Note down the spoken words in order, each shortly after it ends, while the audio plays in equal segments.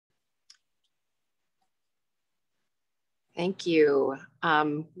Thank you.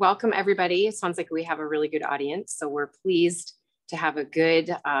 Welcome everybody. It sounds like we have a really good audience, so we're pleased to have a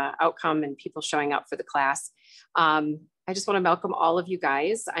good outcome and people showing up for the class. I just want to welcome all of you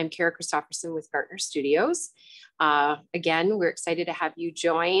guys. I'm Kara Christopherson with Gartner Studios. Again, we're excited to have you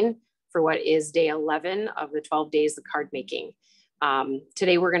join for what is day 11 of the 12 days of card making.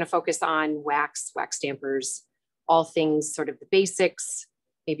 Today, we're going to focus on wax stampers, all things sort of the basics,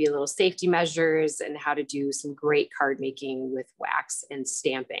 maybe a little safety measures, and how to do some great card making with wax and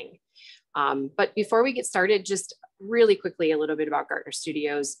stamping. But before we get started, just really quickly, a little bit about Gartner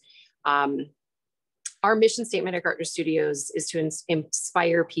Studios. Our mission statement at Gartner Studios is to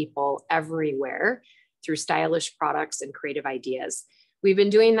inspire people everywhere through stylish products and creative ideas. We've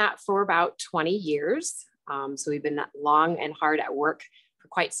been doing that for about 20 years. So we've been long and hard at work for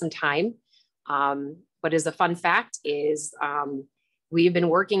quite some time. What is a fun fact is we've been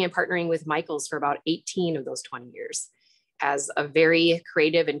working and partnering with Michaels for about 18 of those 20 years. As a very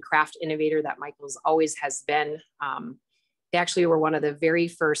creative and craft innovator that Michaels always has been, they actually were one of the very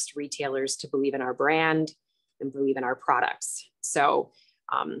first retailers to believe in our brand and believe in our products. So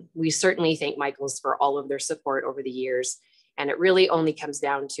we certainly thank Michaels for all of their support over the years. And it really only comes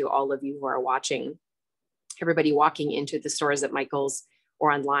down to all of you who are watching, everybody walking into the stores at Michaels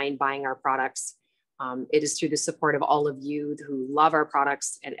or online buying our products. It is through the support of all of you who love our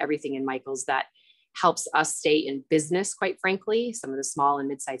products and everything in Michaels that helps us stay in business, quite frankly. Some of the small and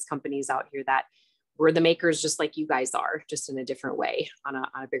mid-sized companies out here that we're the makers just like you guys are, just in a different way on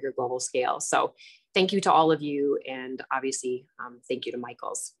a bigger global scale. So thank you to all of you. And obviously, thank you to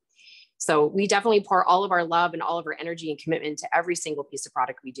Michaels. So we definitely pour all of our love and all of our energy and commitment to every single piece of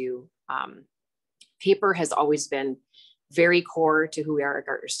product we do. Paper has always been very core to who we are at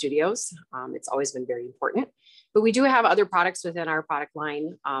Gartner Studios. It's always been very important, but we do have other products within our product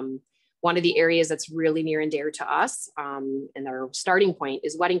line. One of the areas that's really near and dear to us and our starting point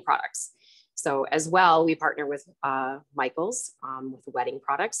is wedding products. So as well, we partner with Michaels with the wedding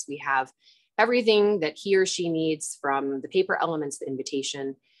products. We have everything that he or she needs from the paper elements, the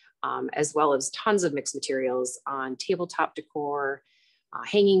invitation, as well as tons of mixed materials on tabletop decor,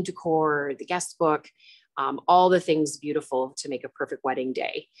 hanging decor, the guest book, all the things beautiful to make a perfect wedding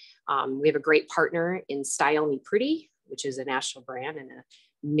day. We have a great partner in Style Me Pretty, which is a national brand and an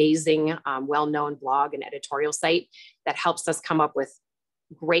amazing, well-known blog and editorial site that helps us come up with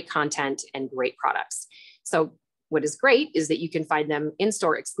great content and great products. So what is great is that you can find them in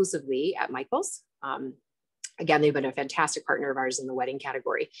store exclusively at Michaels. Again, they've been a fantastic partner of ours in the wedding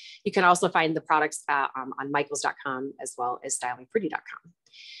category. You can also find the products on michaels.com as well as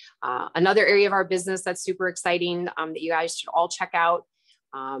stylingpretty.com. Another area of our business that's super exciting that you guys should all check out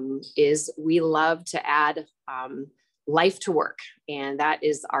is we love to add life to work. And that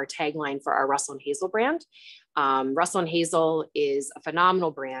is our tagline for our Russell & Hazel brand. Russell & Hazel is a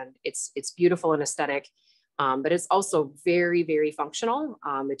phenomenal brand. It's beautiful and aesthetic, but it's also very, very functional.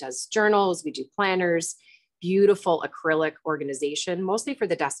 It does journals, we do planners, beautiful acrylic organization, mostly for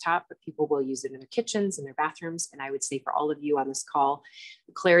the desktop, but people will use it in their kitchens and their bathrooms. And I would say for all of you on this call,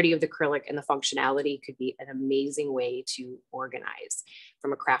 the clarity of the acrylic and the functionality could be an amazing way to organize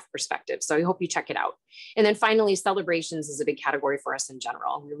from a craft perspective. So I hope you check it out. And then finally, celebrations is a big category for us in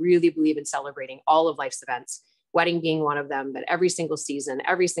general. We really believe in celebrating all of life's events, wedding being one of them, but every single season,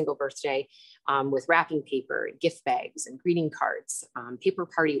 every single birthday, with wrapping paper, gift bags, and greeting cards, paper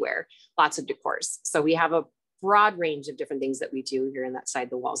party wear, lots of decors. So we have a broad range of different things that we do here inside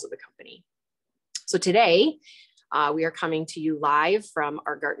the walls of the company. So today, we are coming to you live from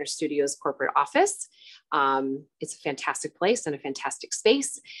our Gartner Studios corporate office. It's a fantastic place and a fantastic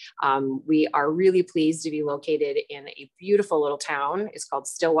space. We are really pleased to be located in a beautiful little town. It's called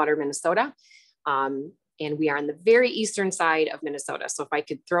Stillwater, Minnesota. And we are on the very eastern side of Minnesota. So if I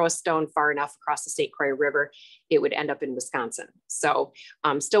could throw a stone far enough across the St. Croix River, it would end up in Wisconsin. So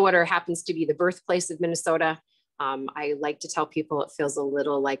Stillwater happens to be the birthplace of Minnesota. I like to tell people it feels a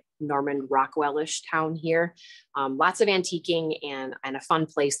little like Norman Rockwell-ish town here. Lots of antiquing and a fun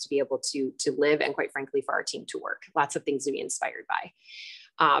place to be able to live and quite frankly for our team to work. Lots of things to be inspired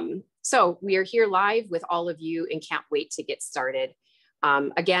by. So we are here live with all of you and can't wait to get started.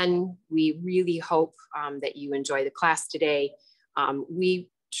 Again, we really hope that you enjoy the class today. We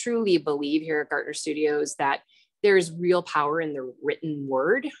truly believe here at Gartner Studios that there is real power in the written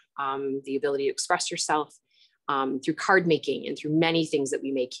word, the ability to express yourself through card making and through many things that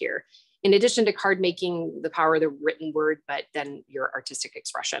we make here. In addition to card making, the power of the written word, but then your artistic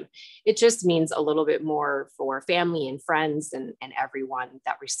expression. It just means a little bit more for family and friends and everyone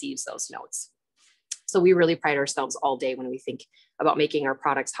that receives those notes. So we really pride ourselves all day when we think about making our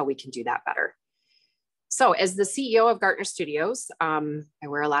products, how we can do that better. So as the CEO of Gartner Studios, I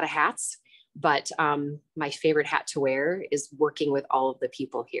wear a lot of hats, but my favorite hat to wear is working with all of the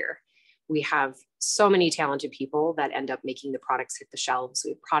people here. We have so many talented people that end up making the products hit the shelves.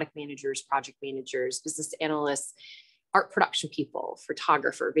 We have product managers, project managers, business analysts, art production people,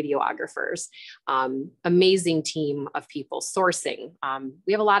 photographer, videographers, amazing team of people, sourcing.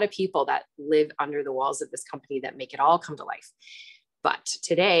 We have a lot of people that live under the walls of this company that make it all come to life. But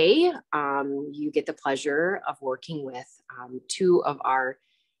today, you get the pleasure of working with two of our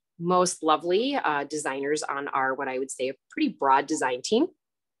most lovely designers on our, what I would say, a pretty broad design team.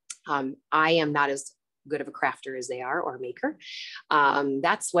 I am not as good of a crafter as they are, or maker.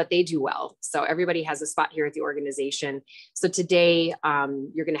 That's what they do well. So everybody has a spot here at the organization. So today,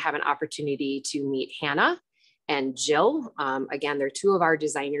 you're going to have an opportunity to meet Hannah and Jill. Again, they're two of our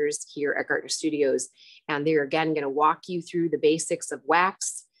designers here at Gartner Studios, and they're again going to walk you through the basics of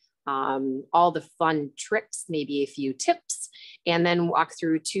wax, all the fun tricks, maybe a few tips, and then walk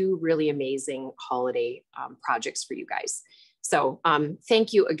through two really amazing holiday projects for you guys. So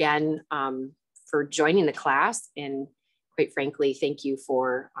thank you again for joining the class, and quite frankly, thank you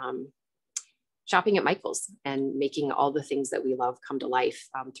for shopping at Michael's and making all the things that we love come to life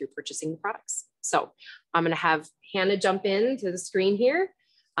through purchasing the products. So I'm going to have Hannah jump in to the screen here.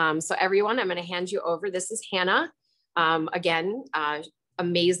 So everyone, I'm going to hand you over. This is Hannah. Again,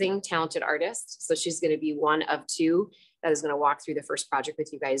 amazing, talented artist. So she's going to be one of two that is going to walk through the first project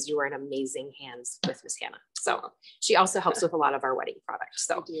with you guys. You are in amazing hands with Miss Hannah. So she also helps with a lot of our wedding products.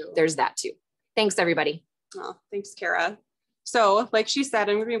 So there's that too. Thanks, everybody. Oh, thanks, Kara. So like she said,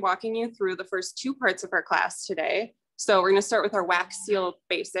 I'm going to be walking you through the first two parts of our class today. So we're going to start with our wax seal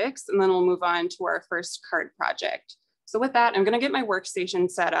basics, and then we'll move on to our first card project. So with that, I'm going to get my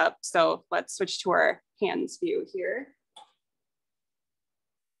workstation set up. So let's switch to our hands view here.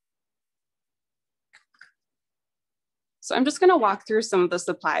 So I'm just going to walk through some of the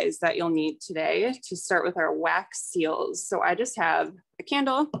supplies that you'll need today to start with our wax seals. So I just have a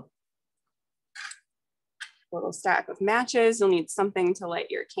candle, a little stack of matches. You'll need something to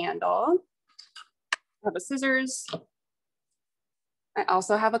light your candle. I have a scissors. I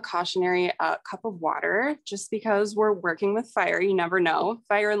also have a cautionary cup of water, just because we're working with fire. You never know.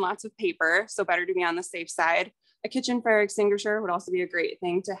 Fire and lots of paper, so better to be on the safe side. A kitchen fire extinguisher would also be a great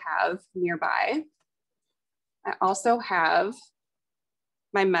thing to have nearby. I also have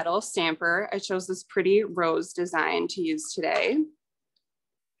my metal stamper. I chose this pretty rose design to use today.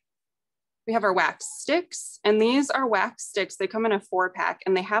 We have our wax sticks, and these are wax sticks. They come in a 4-pack,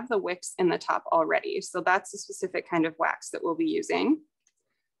 and they have the wicks in the top already. So that's the specific kind of wax that we'll be using.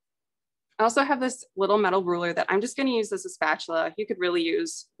 I also have this little metal ruler that I'm just going to use as a spatula. You could really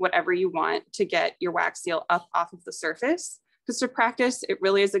use whatever you want to get your wax seal up off of the surface. Because to practice, it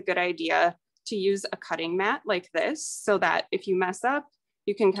really is a good idea to use a cutting mat like this, so that if you mess up,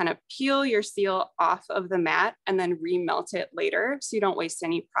 you can kind of peel your seal off of the mat and then remelt it later, so you don't waste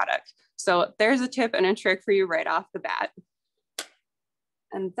any product. So there's a tip and a trick for you right off the bat.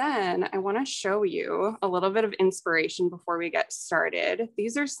 And then I want to show you a little bit of inspiration before we get started.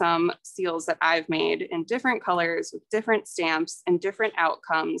 These are some seals that I've made in different colors with different stamps and different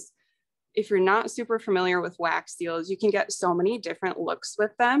outcomes. If you're not super familiar with wax seals, you can get so many different looks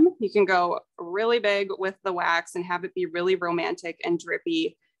with them. You can go really big with the wax and have it be really romantic and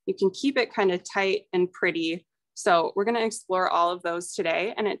drippy. You can keep it kind of tight and pretty. So we're going to explore all of those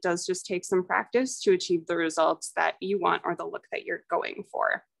today, and it does just take some practice to achieve the results that you want or the look that you're going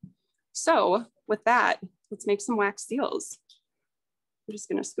for. So with that, let's make some wax seals. I'm just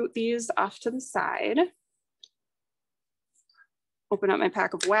going to scoot these off to the side. Open up my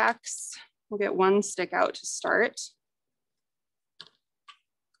pack of wax. We'll get one stick out to start.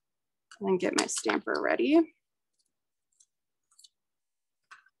 And then get my stamper ready.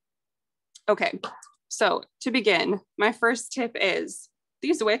 Okay, so to begin, my first tip is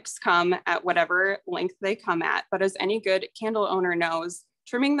these wicks come at whatever length they come at, but as any good candle owner knows,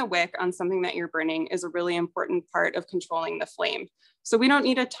 trimming the wick on something that you're burning is a really important part of controlling the flame. So we don't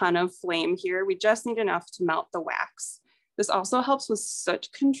need a ton of flame here. We just need enough to melt the wax. This also helps with soot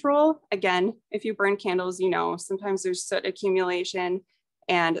control. Again, if you burn candles, you know, sometimes there's soot accumulation,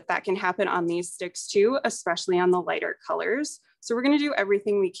 and that can happen on these sticks too, especially on the lighter colors. So we're going to do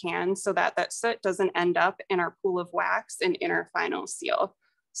everything we can so that that soot doesn't end up in our pool of wax and in our final seal.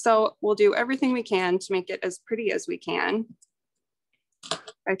 So we'll do everything we can to make it as pretty as we can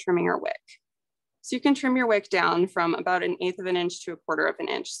by trimming our wick. So you can trim your wick down from about 1/8 of an inch to 1/4 of an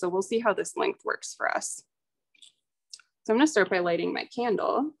inch. So we'll see how this length works for us. So I'm going to start by lighting my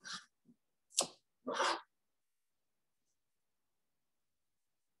candle.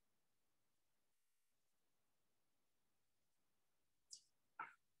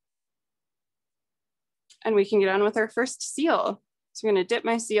 And we can get on with our first seal. So I'm going to dip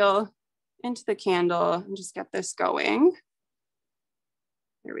my seal into the candle and just get this going.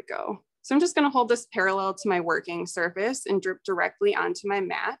 There we go. So I'm just going to hold this parallel to my working surface and drip directly onto my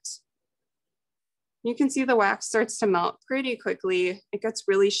mat. You can see the wax starts to melt pretty quickly. It gets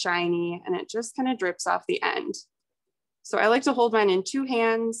really shiny and it just kind of drips off the end. So I like to hold mine in 2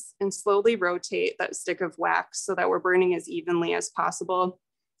 hands and slowly rotate that stick of wax so that we're burning as evenly as possible.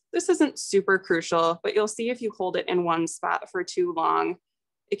 This isn't super crucial, but you'll see if you hold it in one spot for too long,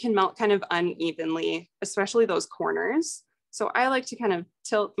 it can melt kind of unevenly, especially those corners. So I like to kind of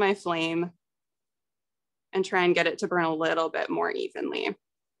tilt my flame and try and get it to burn a little bit more evenly.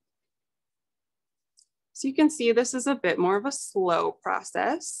 So you can see this is a bit more of a slow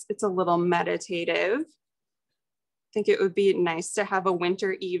process. It's a little meditative. I think it would be nice to have a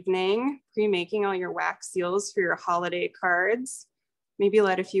winter evening, pre-making all your wax seals for your holiday cards. Maybe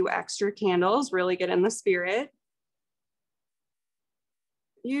light a few extra candles, really get in the spirit.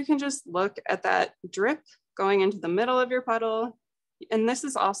 You can just look at that drip going into the middle of your puddle. And this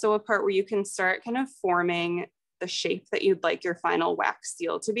is also a part where you can start kind of forming the shape that you'd like your final wax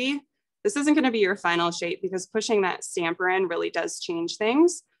seal to be. This isn't going to be your final shape because pushing that stamper in really does change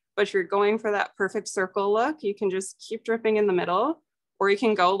things. But if you're going for that perfect circle look, you can just keep dripping in the middle, or you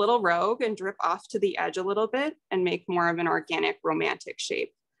can go a little rogue and drip off to the edge a little bit and make more of an organic, romantic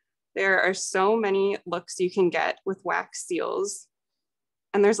shape. There are so many looks you can get with wax seals,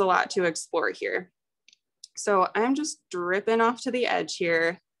 and there's a lot to explore here. So I'm just dripping off to the edge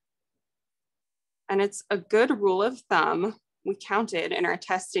here. And it's a good rule of thumb, we counted in our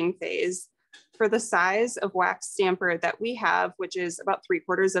testing phase, for the size of wax stamper that we have, which is about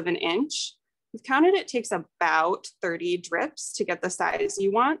 3/4 of an inch. We've counted it takes about 30 drips to get the size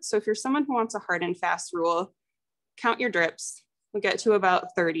you want. So if you're someone who wants a hard and fast rule, count your drips, we'll get to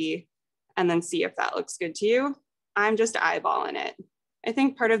about 30 and then see if that looks good to you. I'm just eyeballing it. I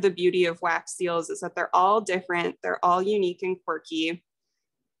think part of the beauty of wax seals is that they're all different, they're all unique and quirky,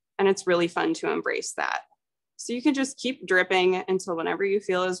 and it's really fun to embrace that. So you can just keep dripping until whenever you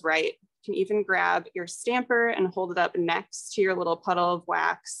feel is right. You can even grab your stamper and hold it up next to your little puddle of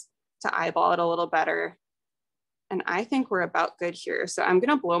wax to eyeball it a little better. And I think we're about good here. So I'm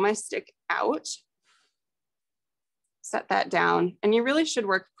gonna blow my stick out, set that down, and you really should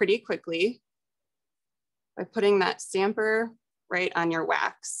work pretty quickly by putting that stamper right on your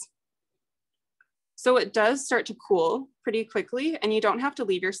wax. So it does start to cool pretty quickly and you don't have to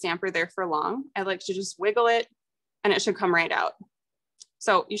leave your stamper there for long. I like to just wiggle it and it should come right out.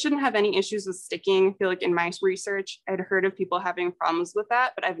 So you shouldn't have any issues with sticking. I feel like in my research, I'd heard of people having problems with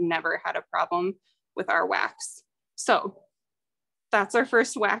that, but I've never had a problem with our wax. So that's our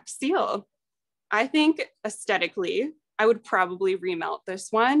first wax seal. I think aesthetically, I would probably remelt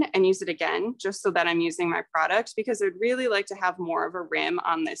this one and use it again, just so that I'm using my product, because I'd really like to have more of a rim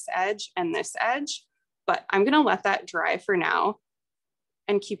on this edge and this edge, but I'm gonna let that dry for now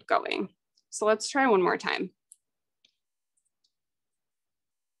and keep going. So let's try one more time.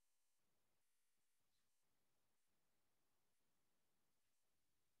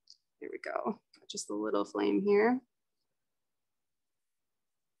 There we go, got just a little flame here.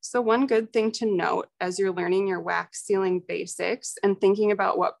 So one good thing to note as you're learning your wax sealing basics and thinking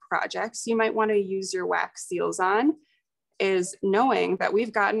about what projects you might want to use your wax seals on is knowing that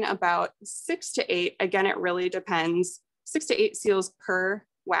we've gotten about 6 to 8, again, it really depends, 6 to 8 seals per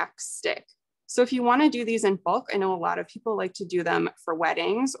wax stick. So if you want to do these in bulk, I know a lot of people like to do them for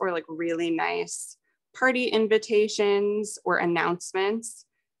weddings or like really nice party invitations or announcements.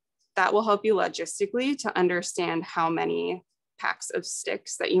 That will help you logistically to understand how many packs of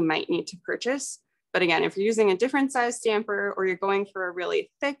sticks that you might need to purchase. But again, if you're using a different size stamper or you're going for a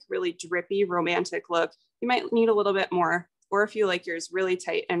really thick, really drippy, romantic look, you might need a little bit more. Or if you like yours really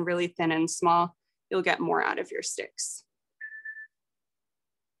tight and really thin and small, you'll get more out of your sticks.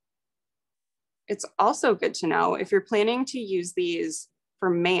 It's also good to know if you're planning to use these for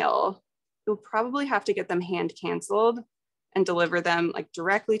mail, you'll probably have to get them hand canceled and deliver them like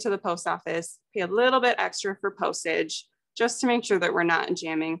directly to the post office, pay a little bit extra for postage, just to make sure that we're not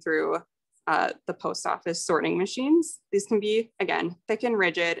jamming through the post office sorting machines. These can be, again, thick and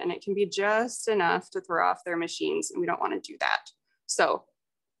rigid, and it can be just enough to throw off their machines, and we don't want to do that. So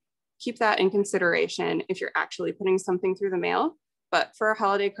keep that in consideration if you're actually putting something through the mail. But for our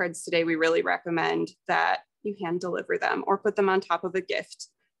holiday cards today, we really recommend that you hand deliver them or put them on top of a gift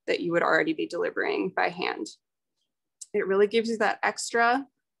that you would already be delivering by hand. It really gives you that extra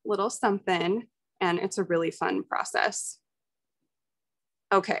little something, and it's a really fun process.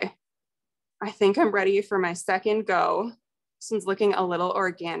 Okay, I think I'm ready for my second go. This one's looking a little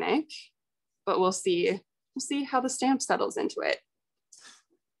organic, but we'll see We'll see how the stamp settles into it.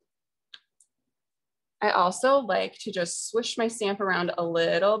 I also like to just swish my stamp around a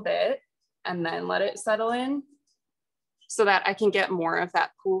little bit and then let it settle in so that I can get more of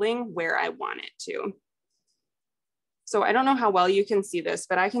that pooling where I want it to. So I don't know how well you can see this,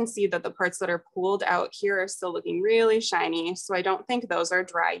 but I can see that the parts that are pooled out here are still looking really shiny. So I don't think those are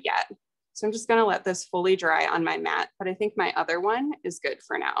dry yet. So I'm just gonna let this fully dry on my mat, but I think my other one is good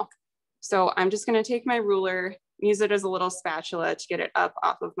for now. So I'm just gonna take my ruler, use it as a little spatula to get it up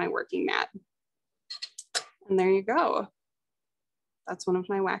off of my working mat. And there you go. That's one of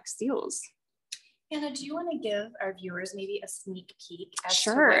my wax seals. Anna, do you want to give our viewers maybe a sneak peek as to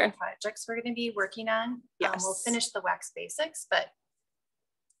Sure. what projects we're going to be working on? Yes. We'll finish the wax basics, but.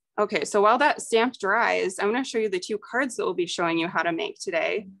 Okay, so while that stamp dries, I'm going to show you the two cards that we'll be showing you how to make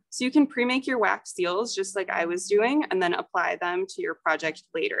today. So you can pre-make your wax seals just like I was doing and then apply them to your project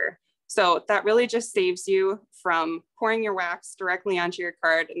later. So that really just saves you from pouring your wax directly onto your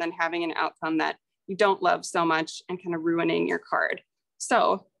card and then having an outcome that you don't love so much and kind of ruining your card.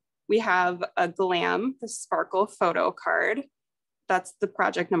 So we have a GLAM, the sparkle photo card. That's the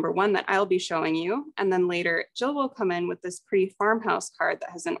project number 1 that I'll be showing you. And then later, Jill will come in with this pretty farmhouse card that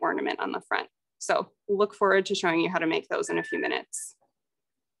has an ornament on the front. So we'll look forward to showing you how to make those in a few minutes.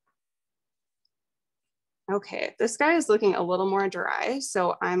 Okay, this guy is looking a little more dry.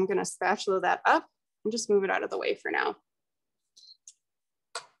 So I'm gonna spatula that up and just move it out of the way for now.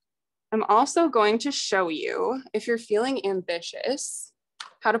 I'm also going to show you, if you're feeling ambitious,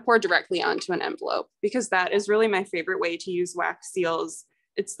 how to pour directly onto an envelope, because that is really my favorite way to use wax seals.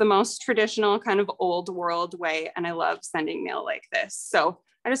 It's the most traditional kind of old world way, and I love sending mail like this. So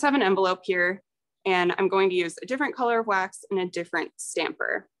I just have an envelope here, and I'm going to use a different color of wax and a different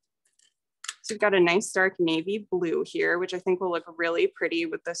stamper. So we've got a nice dark navy blue here, which I think will look really pretty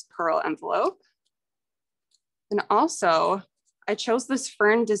with this pearl envelope. And also, I chose this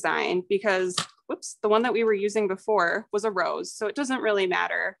fern design because, whoops, the one that we were using before was a rose. So it doesn't really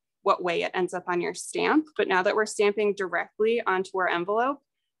matter what way it ends up on your stamp. But now that we're stamping directly onto our envelope,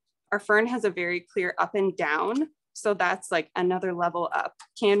 our fern has a very clear up and down. So that's like another level up.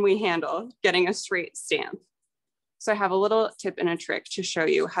 Can we handle getting a straight stamp? So I have a little tip and a trick to show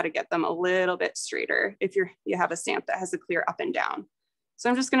you how to get them a little bit straighter if you have a stamp that has a clear up and down. So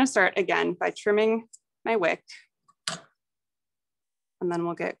I'm just going to start again by trimming my wick. And then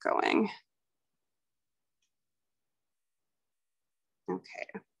we'll get going. Okay.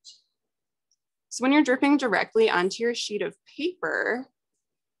 So when you're dripping directly onto your sheet of paper,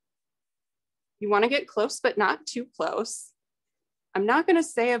 you want to get close, but not too close. I'm not going to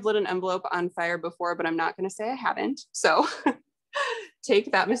say I've lit an envelope on fire before, but I'm not going to say I haven't. So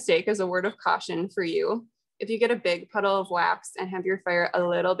take that mistake as a word of caution for you. If you get a big puddle of wax and have your fire a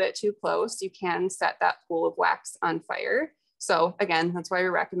little bit too close, you can set that pool of wax on fire. So again, that's why we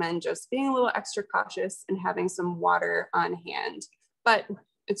recommend just being a little extra cautious and having some water on hand. But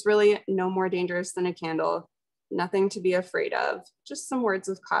it's really no more dangerous than a candle, nothing to be afraid of, just some words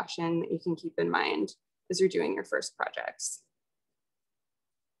of caution that you can keep in mind as you're doing your first projects.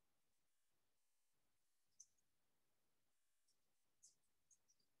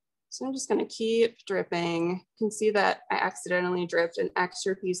 So I'm just gonna keep dripping. You can see that I accidentally dripped an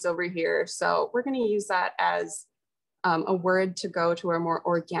extra piece over here. So we're gonna use that as a word to go to a more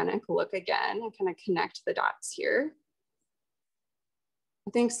organic look again and kind of connect the dots here.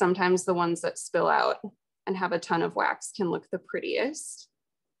 I think sometimes the ones that spill out and have a ton of wax can look the prettiest.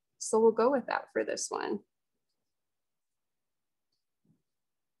 So we'll go with that for this one.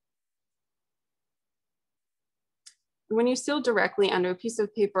 When you seal directly under a piece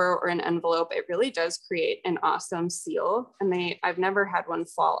of paper or an envelope, it really does create an awesome seal. And I've never had one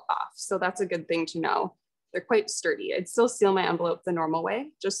fall off. So that's a good thing to know. They're quite sturdy. I'd still seal my envelope the normal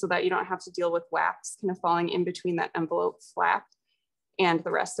way, just so that you don't have to deal with wax kind of falling in between that envelope flap and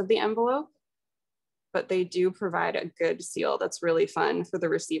the rest of the envelope. But they do provide a good seal that's really fun for the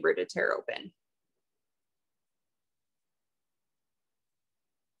receiver to tear open.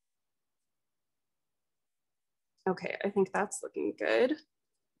 Okay, I think that's looking good.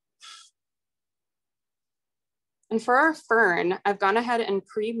 And for our fern, I've gone ahead and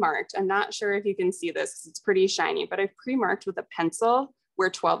pre-marked. I'm not sure if you can see this because it's pretty shiny, but I've pre-marked with a pencil where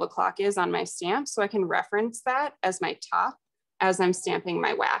 12 o'clock is on my stamp, so I can reference that as my top as I'm stamping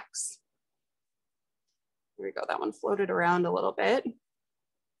my wax. Here we go, that one floated around a little bit.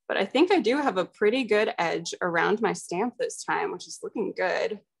 But I think I do have a pretty good edge around my stamp this time, which is looking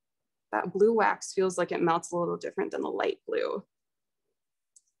good. That blue wax feels like it melts a little different than the light blue.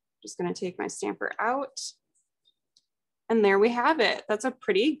 Just gonna take my stamper out. And there we have it. That's a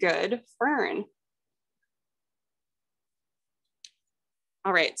pretty good fern.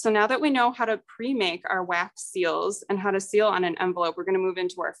 All right, so now that we know how to pre-make our wax seals and how to seal on an envelope, we're gonna move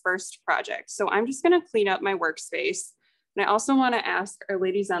into our first project. So I'm just gonna clean up my workspace. And I also wanna ask our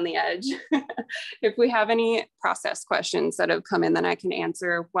ladies on the edge if we have any process questions that have come in that I can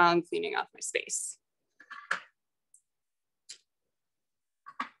answer while I'm cleaning off my space.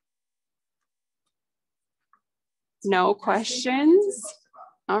 No questions?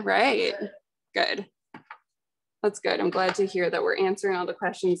 All right, good. That's good. I'm glad to hear that we're answering all the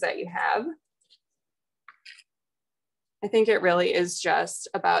questions that you have. I think it really is just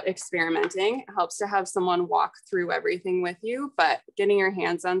about experimenting. It helps to have someone walk through everything with you, but getting your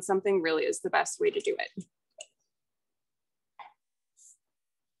hands on something really is the best way to do it.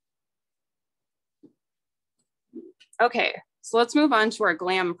 Okay, so let's move on to our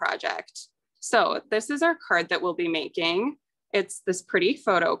GLAM project. So this is our card that we'll be making. It's this pretty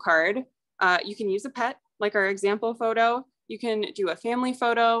photo card. You can use a pet, like our example photo. You can do a family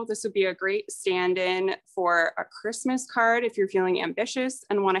photo. This would be a great stand-in for a Christmas card if you're feeling ambitious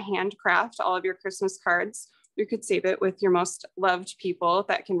and want to handcraft all of your Christmas cards. You could save it with your most loved people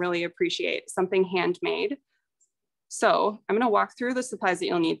that can really appreciate something handmade. So I'm going to walk through the supplies that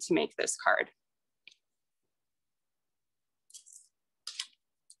you'll need to make this card.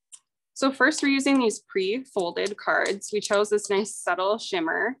 So first, we're using these pre-folded cards. We chose this nice subtle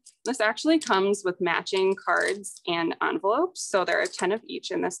shimmer. This actually comes with matching cards and envelopes. So there are 10 of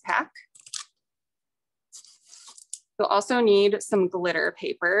each in this pack. You'll also need some glitter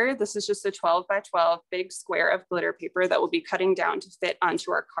paper. This is just a 12 by 12 big square of glitter paper that we'll be cutting down to fit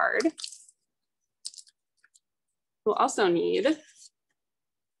onto our card. We'll also need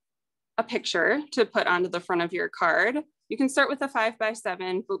a picture to put onto the front of your card. You can start with a 5 by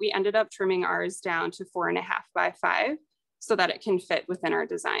 7, but we ended up trimming ours down to 4.5 by 5 so that it can fit within our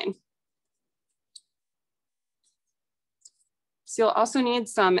design. So you'll also need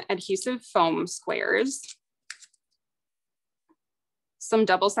some adhesive foam squares, some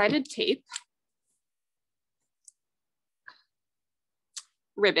double-sided tape,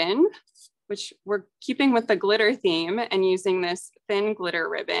 ribbon, which we're keeping with the glitter theme and using this thin glitter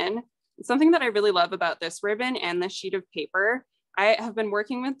ribbon. Something that I really love about this ribbon and this sheet of paper, I have been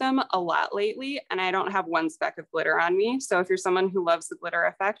working with them a lot lately and I don't have one speck of glitter on me. So if you're someone who loves the glitter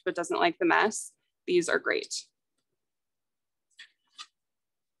effect but doesn't like the mess, these are great.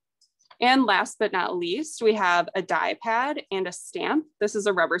 And last but not least, we have a die pad and a stamp. This is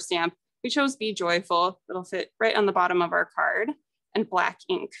a rubber stamp. We chose Be Joyful. It'll fit right on the bottom of our card, and black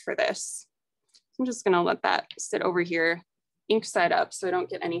ink for this. I'm just gonna let that sit over here, ink side up, so I don't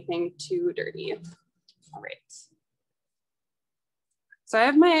get anything too dirty. All right. So I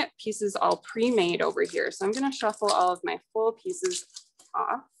have my pieces all pre-made over here. So I'm gonna shuffle all of my full pieces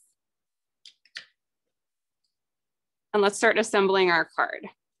off. And let's start assembling our card.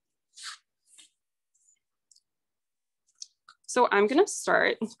 So I'm gonna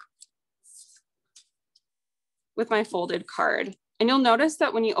start with my folded card. And you'll notice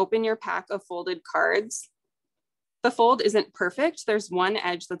that when you open your pack of folded cards, the fold isn't perfect. There's one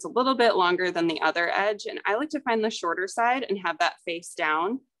edge that's a little bit longer than the other edge. And I like to find the shorter side and have that face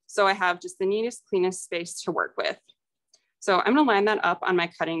down. So I have just the neatest, cleanest space to work with. So I'm gonna line that up on my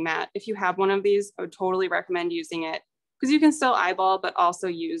cutting mat. If you have one of these, I would totally recommend using it because you can still eyeball, but also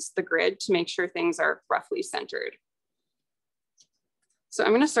use the grid to make sure things are roughly centered. So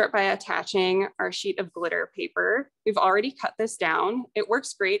I'm gonna start by attaching our sheet of glitter paper. We've already cut this down. It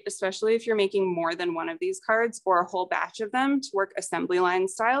works great, especially if you're making more than one of these cards or a whole batch of them, to work assembly line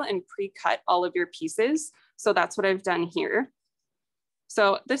style and pre-cut all of your pieces. So that's what I've done here.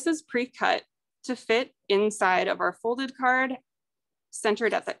 So this is pre-cut to fit inside of our folded card,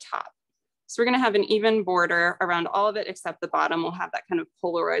 centered at the top. So we're gonna have an even border around all of it, except the bottom will have that kind of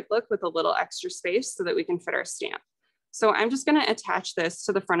Polaroid look with a little extra space so that we can fit our stamp. So I'm just gonna attach this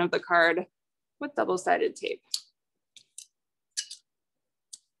to the front of the card with double-sided tape.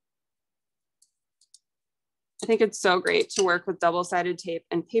 I think it's so great to work with double-sided tape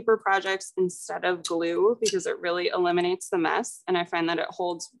and paper projects instead of glue because it really eliminates the mess. And I find that it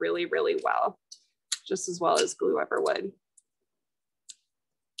holds really, really well, just as well as glue ever would.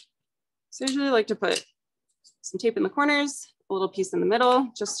 So I usually like to put some tape in the corners, a little piece in the middle,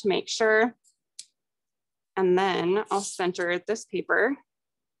 just to make sure. And then I'll center this paper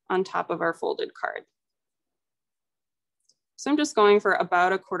on top of our folded card. So I'm just going for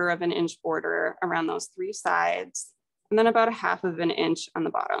about 1/4 inch border around those 3 sides, and then about 1/2 inch on the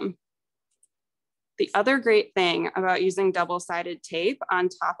bottom. The other great thing about using double-sided tape on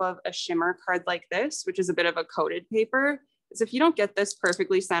top of a shimmer card like this, which is a bit of a coated paper, is if you don't get this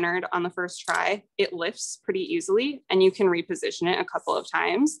perfectly centered on the first try, it lifts pretty easily and you can reposition it a couple of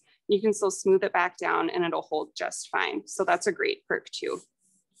times. You can still smooth it back down and it'll hold just fine. So that's a great perk too.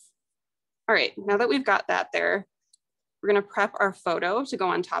 All right, now that we've got that there, we're gonna prep our photo to go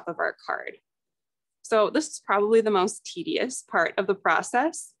on top of our card. So this is probably the most tedious part of the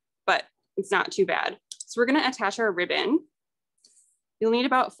process, but it's not too bad. So we're gonna attach our ribbon. You'll need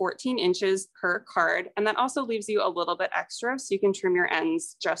about 14 inches per card, and that also leaves you a little bit extra so you can trim your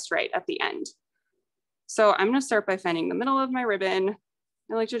ends just right at the end. So I'm gonna start by finding the middle of my ribbon.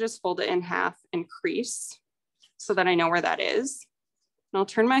 I like to just fold it in half and crease so that I know where that is. And I'll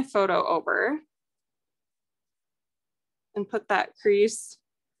turn my photo over and put that crease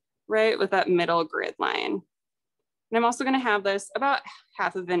right with that middle grid line. And I'm also gonna have this about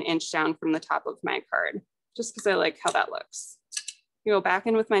half of an inch down from the top of my card, just because I like how that looks. You go back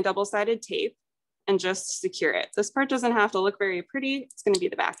in with my double-sided tape and just secure it. This part doesn't have to look very pretty. It's gonna be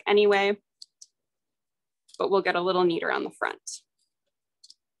the back anyway, but we'll get a little neater on the front.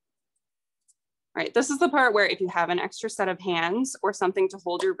 All right, this is the part where if you have an extra set of hands or something to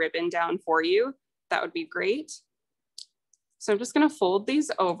hold your ribbon down for you, that would be great. So I'm just gonna fold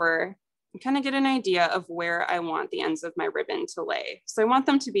these over and kind of get an idea of where I want the ends of my ribbon to lay. So I want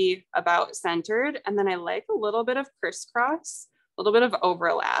them to be about centered, and then I like a little bit of crisscross, a little bit of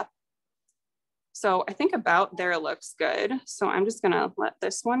overlap. So I think about there looks good. So I'm just gonna let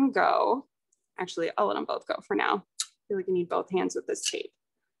this one go. Actually, I'll let them both go for now. I feel like I need both hands with this tape.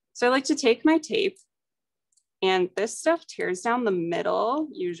 So I like to take my tape, and this stuff tears down the middle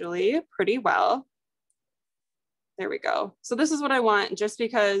usually pretty well. There we go. So this is what I want, just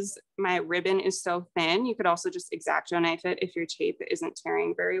because my ribbon is so thin. You could also just X-Acto knife it if your tape isn't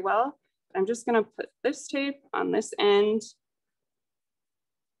tearing very well. I'm just gonna put this tape on this end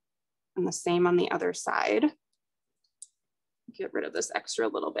and the same on the other side. Get rid of this extra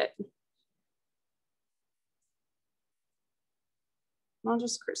little bit. I'll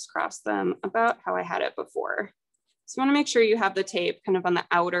just crisscross them about how I had it before. So you want to make sure you have the tape kind of on the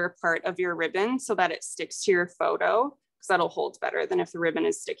outer part of your ribbon so that it sticks to your photo, because that'll hold better than if the ribbon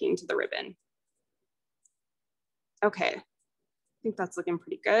is sticking to the ribbon. Okay, I think that's looking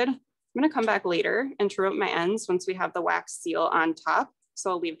pretty good. I'm going to come back later and trim up my ends once we have the wax seal on top.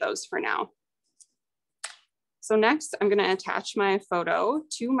 So I'll leave those for now. So next, I'm going to attach my photo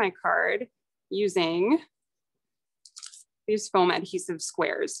to my card using these foam adhesive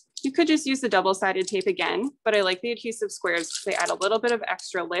squares. You could just use the double-sided tape again, but I like the adhesive squares because they add a little bit of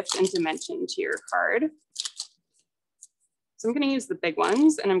extra lift and dimension to your card. So I'm going to use the big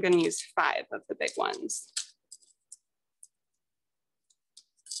ones, and I'm going to use 5 of the big ones.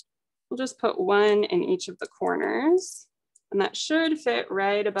 We'll just put 1 in each of the corners, and that should fit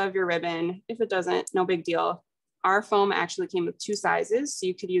right above your ribbon. If it doesn't, no big deal. Our foam actually came with 2 sizes, so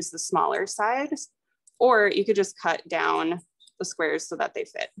you could use the smaller size, or you could just cut down the squares so that they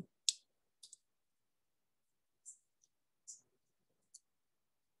fit.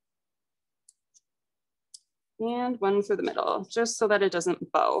 And 1 for the middle, just so that it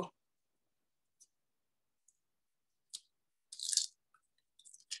doesn't bow.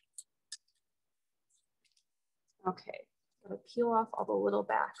 Okay, gotta peel off all the little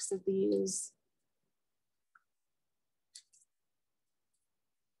backs of these.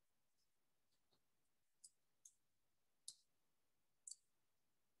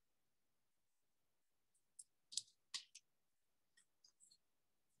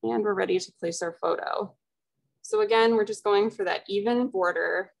 And we're ready to place our photo. So again, we're just going for that even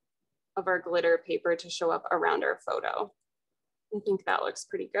border of our glitter paper to show up around our photo. I think that looks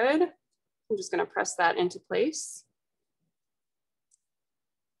pretty good. I'm just gonna press that into place.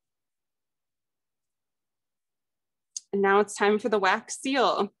 And now it's time for the wax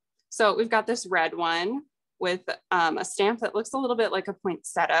seal. So we've got this red one with a stamp that looks a little bit like a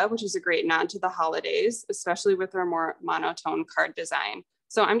poinsettia, which is a great nod to the holidays, especially with our more monotone card design.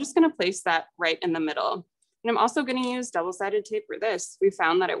 So I'm just gonna place that right in the middle. And I'm also gonna use double-sided tape for this. We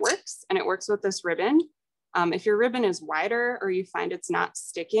found that it works, and it works with this ribbon. If your ribbon is wider or you find it's not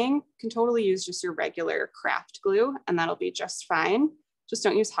sticking, you can totally use just your regular Kraft glue, and that'll be just fine. Just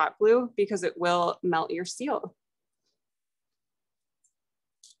don't use hot glue because it will melt your seal.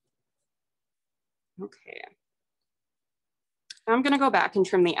 Okay. Now I'm gonna go back and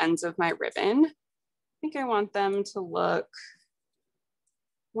trim the ends of my ribbon. I think I want them to look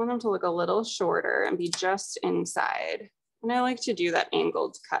a little shorter and be just inside. And I like to do that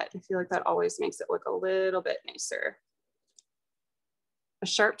angled cut. I feel like that always makes it look a little bit nicer. A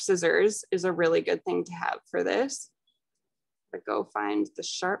sharp scissors is a really good thing to have for this. But go find the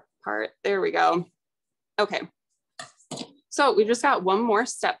sharp part. There we go. Okay. So we just got one more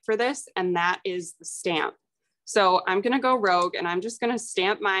step for this, and that is the stamp. So I'm gonna go rogue and I'm just gonna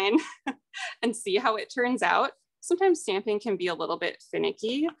stamp mine and see how it turns out. Sometimes stamping can be a little bit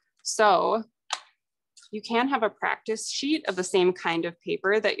finicky. So you can have a practice sheet of the same kind of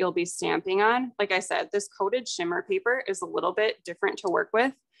paper that you'll be stamping on. Like I said, this coated shimmer paper is a little bit different to work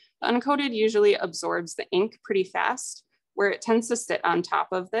with. The uncoated usually absorbs the ink pretty fast, where it tends to sit on top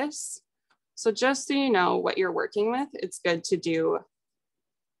of this. So just so you know what you're working with, it's good to do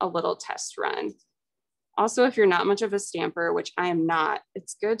a little test run. Also, if you're not much of a stamper, which I am not,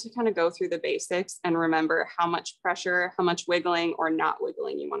 it's good to kind of go through the basics and remember how much pressure, how much wiggling or not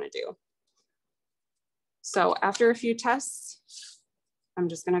wiggling you want to do. So after a few tests, I'm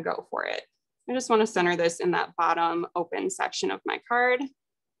just going to go for it. I just want to center this in that bottom open section of my card.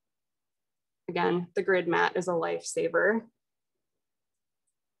 Again, the grid mat is a lifesaver.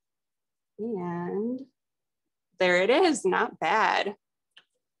 And there it is, not bad.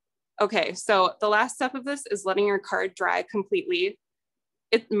 Okay, so the last step of this is letting your card dry completely.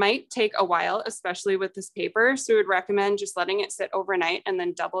 It might take a while, especially with this paper, so we would recommend just letting it sit overnight and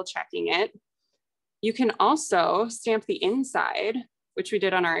then double checking it. You can also stamp the inside, which we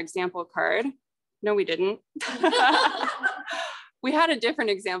did on our example card. No, we didn't. We had a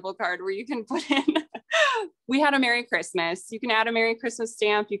different example card where you can put in, we had a Merry Christmas. You can add a Merry Christmas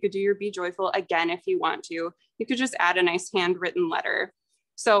stamp. You could do your Be Joyful again if you want to. You could just add a nice handwritten letter.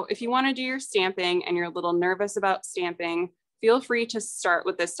 So if you want to do your stamping and you're a little nervous about stamping, feel free to start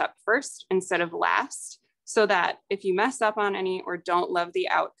with this step first instead of last, so that if you mess up on any or don't love the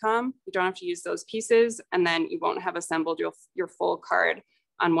outcome, you don't have to use those pieces, and then you won't have assembled your full card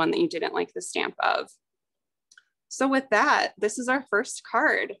on one that you didn't like the stamp of. So with that, this is our first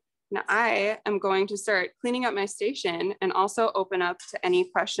card. Now I am going to start cleaning up my station and also open up to any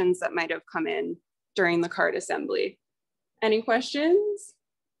questions that might have come in during the card assembly. Any questions?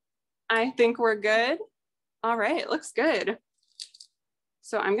 I think we're good. All right, looks good.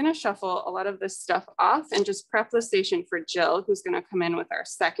 So I'm gonna shuffle a lot of this stuff off and just prep the station for Jill, who's gonna come in with our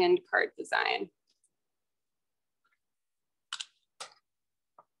second card design.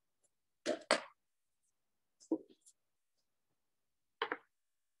 Blow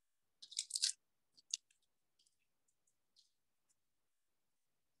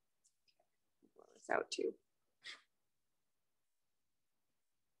this out too.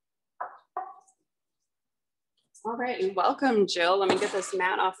 All right, and welcome, Jill. Let me get this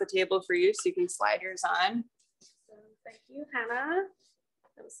mat off the table for you so you can slide yours on. Thank you, Hannah.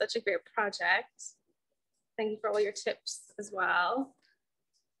 That was such a great project. Thank you for all your tips as well.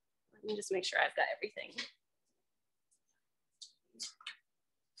 Let me just make sure I've got everything.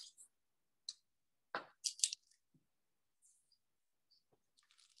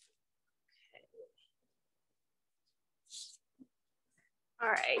 All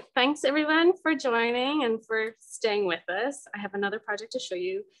right, thanks everyone for joining and for staying with us. I have another project to show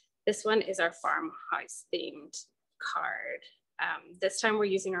you. This one is our farmhouse themed card. This time we're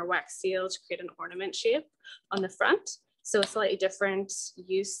using our wax seal to create an ornament shape on the front. So a slightly different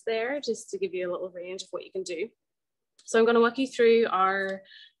use there, just to give you a little range of what you can do. So I'm going to walk you through our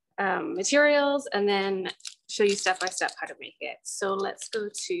materials and then show you step by step how to make it. So let's go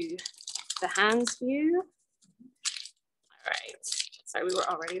to the hands view. All right. Sorry, we were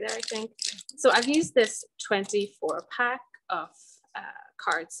already there, I think. So I've used this 24 pack of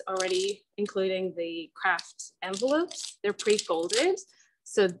cards already, including the Kraft envelopes. They're pre-folded,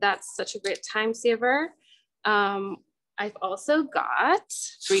 so that's such a great time saver. I've also got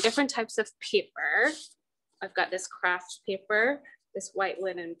 3 different types of paper. I've got this Kraft paper, this white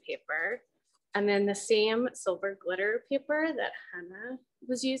linen paper, and then the same silver glitter paper that Hannah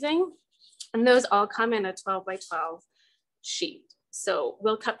was using. And those all come in a 12 by 12 sheet. So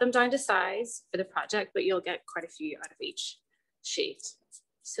we'll cut them down to size for the project, but you'll get quite a few out of each sheet.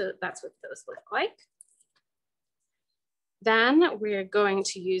 So that's what those look like. Then we're going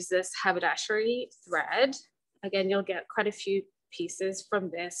to use this haberdashery thread. Again, you'll get quite a few pieces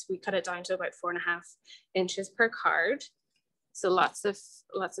from this. We cut it down to about 4.5 inches per card. So lots of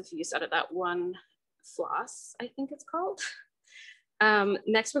use out of that one floss, I think it's called.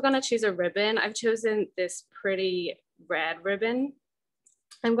 Next, we're going to choose a ribbon. I've chosen this pretty red ribbon.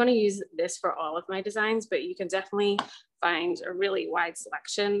 I'm going to use this for all of my designs, but you can definitely find a really wide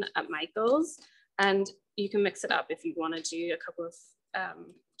selection at Michael's, and you can mix it up if you want to do a couple of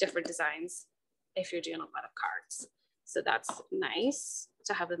different designs if you're doing a lot of cards. So that's nice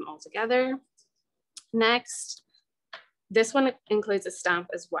to have them all together. Next, this one includes a stamp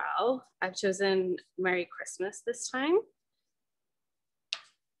as well. I've chosen Merry Christmas this time.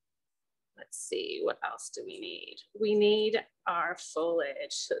 let's see, what else do we need? We need our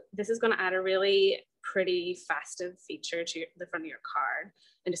foliage. So this is going to add a really pretty festive feature to the front of your card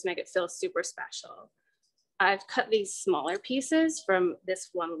and just make it feel super special. I've cut these smaller pieces from this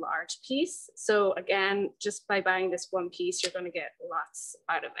one large piece. So again, just by buying this one piece, you're going to get lots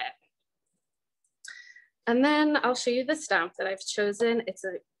out of it. And then I'll show you the stamp that I've chosen. It's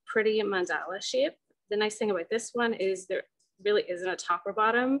a pretty mandala shape. The nice thing about this one is there really isn't a top or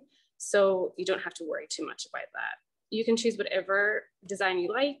bottom, so you don't have to worry too much about that. You can choose whatever design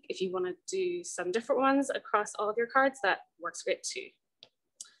you like. If you want to do some different ones across all of your cards, that works great too.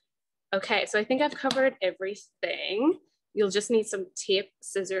 Okay, so I think I've covered everything. You'll just need some tape,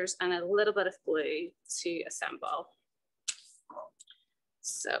 scissors, and a little bit of glue to assemble.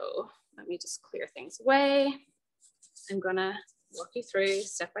 So let me just clear things away. I'm gonna walk you through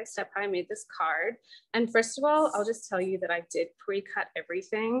step by step how I made this card. And first of all, I'll just tell you that I did pre-cut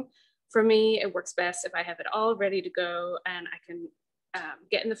everything. For me, it works best if I have it all ready to go and I can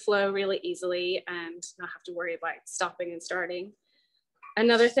get in the flow really easily and not have to worry about stopping and starting.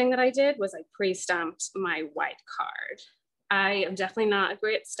 Another thing that I did was I pre-stamped my white card. I am definitely not a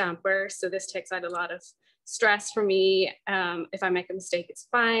great stamper, so this takes out a lot of stress for me. If I make a mistake, it's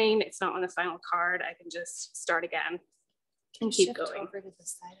fine. It's not on the final card. I can just start again and keep going. Over to the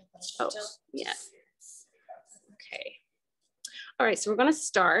side of the yeah. Okay. All right, so we're gonna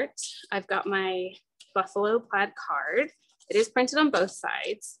start. I've got my buffalo plaid card. It is printed on both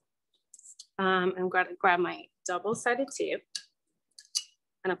sides. I'm going to grab my double-sided tape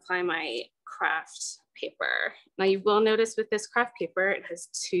and apply my Kraft paper. Now you will notice with this Kraft paper, it has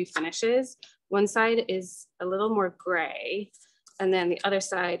two finishes. One side is a little more gray, and then the other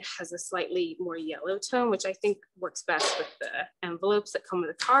side has a slightly more yellow tone, which I think works best with the envelopes that come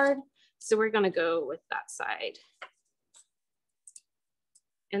with the card. So we're gonna go with that side.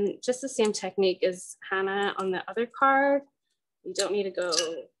 And just the same technique as Hannah on the other card. You don't need to go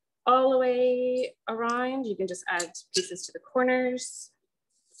all the way around. You can just add pieces to the corners.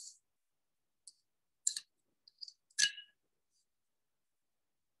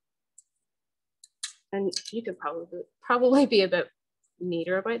 And you could probably be a bit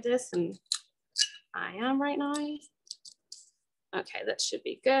neater about this than I am right now. Okay, that should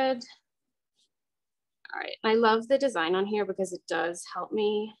be good. All right, I love the design on here because it does help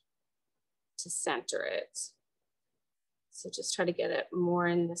me to center it. So just try to get it more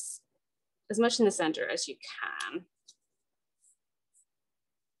in this, as much in the center as you can.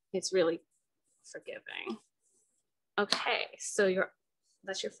 It's really forgiving. Okay, so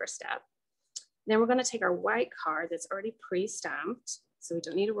that's your first step. Then we're gonna take our white card that's already pre-stamped, so we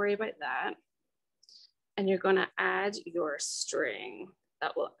don't need to worry about that. And you're gonna add your string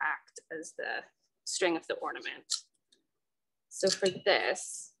that will act as the string of the ornament. So for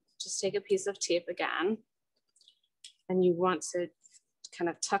this, just take a piece of tape again, and you want to kind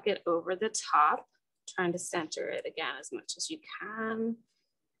of tuck it over the top, trying to center it again as much as you can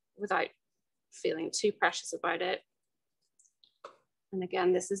without feeling too precious about it. And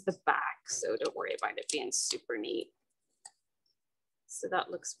again, this is the back, so don't worry about it being super neat. So that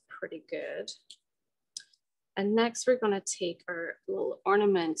looks pretty good. And next we're gonna take our little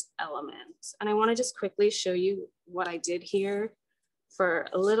ornament element. And I wanna just quickly show you what I did here for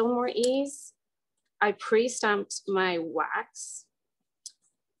a little more ease. I pre-stamped my wax,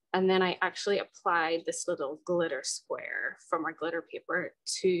 and then I actually applied this little glitter square from our glitter paper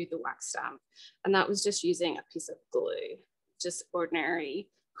to the wax stamp. And that was just using a piece of glue, just ordinary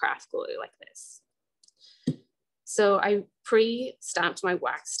craft glue like this. So I pre-stamped my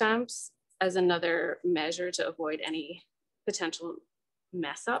wax stamps as another measure to avoid any potential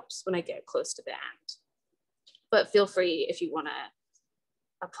mess ups when I get close to the end. But feel free if you wanna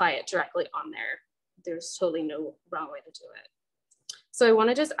apply it directly on there. There's totally no wrong way to do it. So I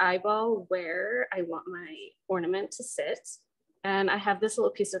wanna just eyeball where I want my ornament to sit. And I have this little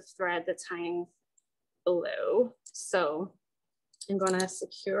piece of thread that's hanging below. So I'm gonna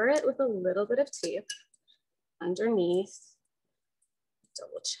secure it with a little bit of tape underneath,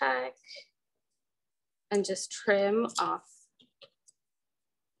 double check, and just trim off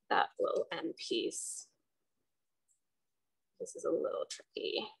that little end piece. This is a little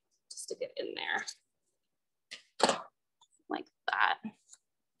tricky just to get in there, like that.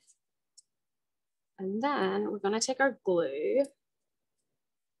 And then we're gonna take our glue,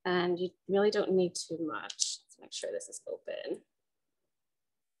 and you really don't need too much. Let's make sure this is open.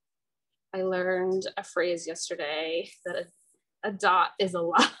 I learned a phrase yesterday that a dot is a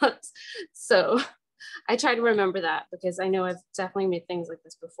lot. So I try to remember that because I know I've definitely made things like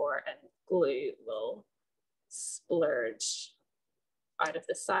this before, and glue will splurge out of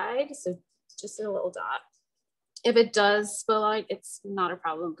the side. So just a little dot. If it does spill out, it's not a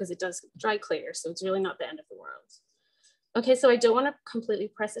problem because it does dry clear. So it's really not the end of the world. Okay, so I don't want to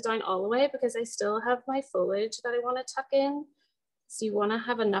completely press it down all the way because I still have my foliage that I want to tuck in. So you want to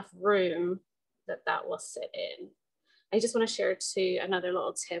have enough room that that will sit in. I just want to share too another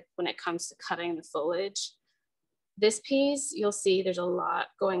little tip when it comes to cutting the foliage. This piece, you'll see there's a lot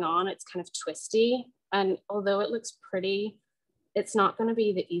going on. It's kind of twisty. And although it looks pretty, it's not going to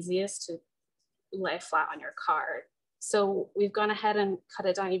be the easiest to lay flat on your card. So we've gone ahead and cut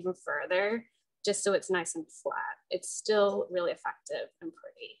it down even further, just so it's nice and flat. It's still really effective and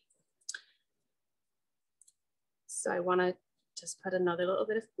pretty. So I want to just put another little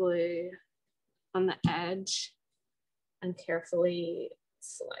bit of glue on the edge and carefully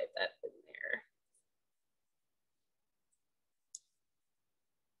slide that in there.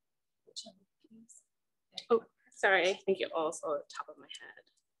 Oh, sorry, I think it all saw the top of my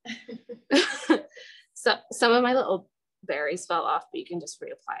head. So some of my little berries fell off, but you can just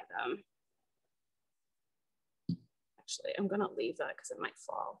reapply them. Actually, I'm gonna leave that because it might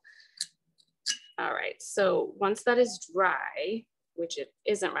fall. All right, so once that is dry, which it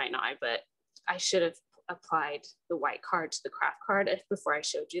isn't right now, but I should have applied the white card to the Kraft card before I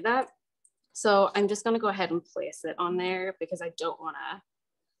showed you that. So I'm just gonna go ahead and place it on there because I don't want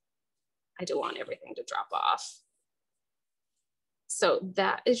everything to drop off. So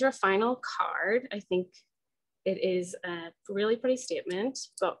that is your final card. I think it is a really pretty statement,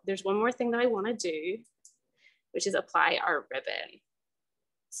 but there's one more thing that I wanna do, which is apply our ribbon.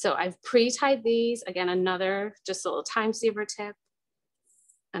 So I've pre-tied these, again, another just a little time saver tip,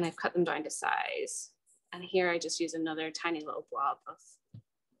 and I've cut them down to size. And here I just use another tiny little blob of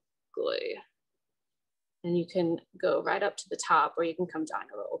glue. And you can go right up to the top, or you can come down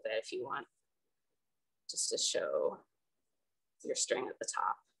a little bit if you want, just to show your string at the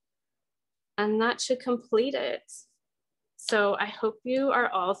top. And that should complete it. So I hope you are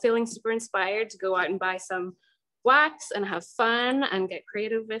all feeling super inspired to go out and buy some wax and have fun and get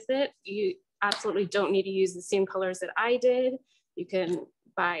creative with it. You absolutely don't need to use the same colors that I did. You can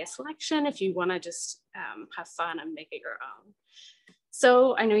buy a selection if you want to just have fun and make it your own.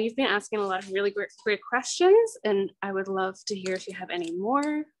 So I know you've been asking a lot of really great questions, and I would love to hear if you have any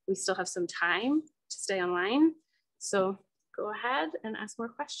more. We still have some time to stay online. So go ahead and ask more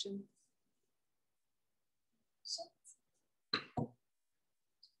questions.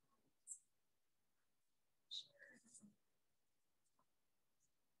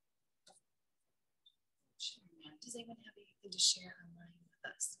 Does anyone have anything to share online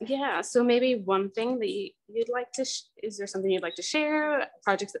with us? Yeah, so maybe one thing that you'd like to, is there something you'd like to share?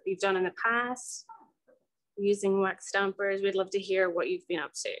 Projects that you've done in the past using wax stampers? We'd love to hear what you've been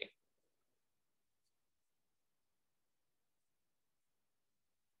up to.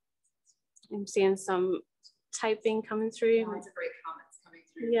 I'm seeing some typing coming through. Lots of great comments coming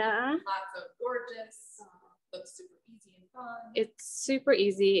through. Yeah. Lots of gorgeous, looks super easy and fun. It's super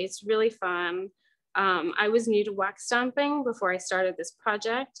easy. It's really fun. I was new to wax stamping before I started this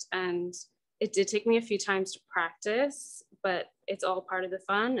project, and it did take me a few times to practice, but it's all part of the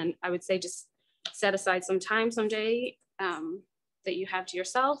fun. And I would say just set aside some time someday that you have to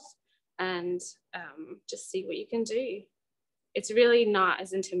yourself and just see what you can do. It's really not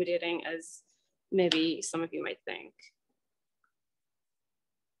as intimidating as maybe some of you might think.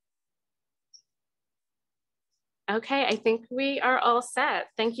 Okay, I think we are all set.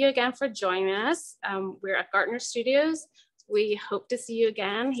 Thank you again for joining us. We're at Gartner Studios. We hope to see you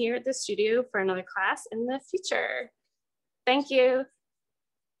again here at the studio for another class in the future. Thank you.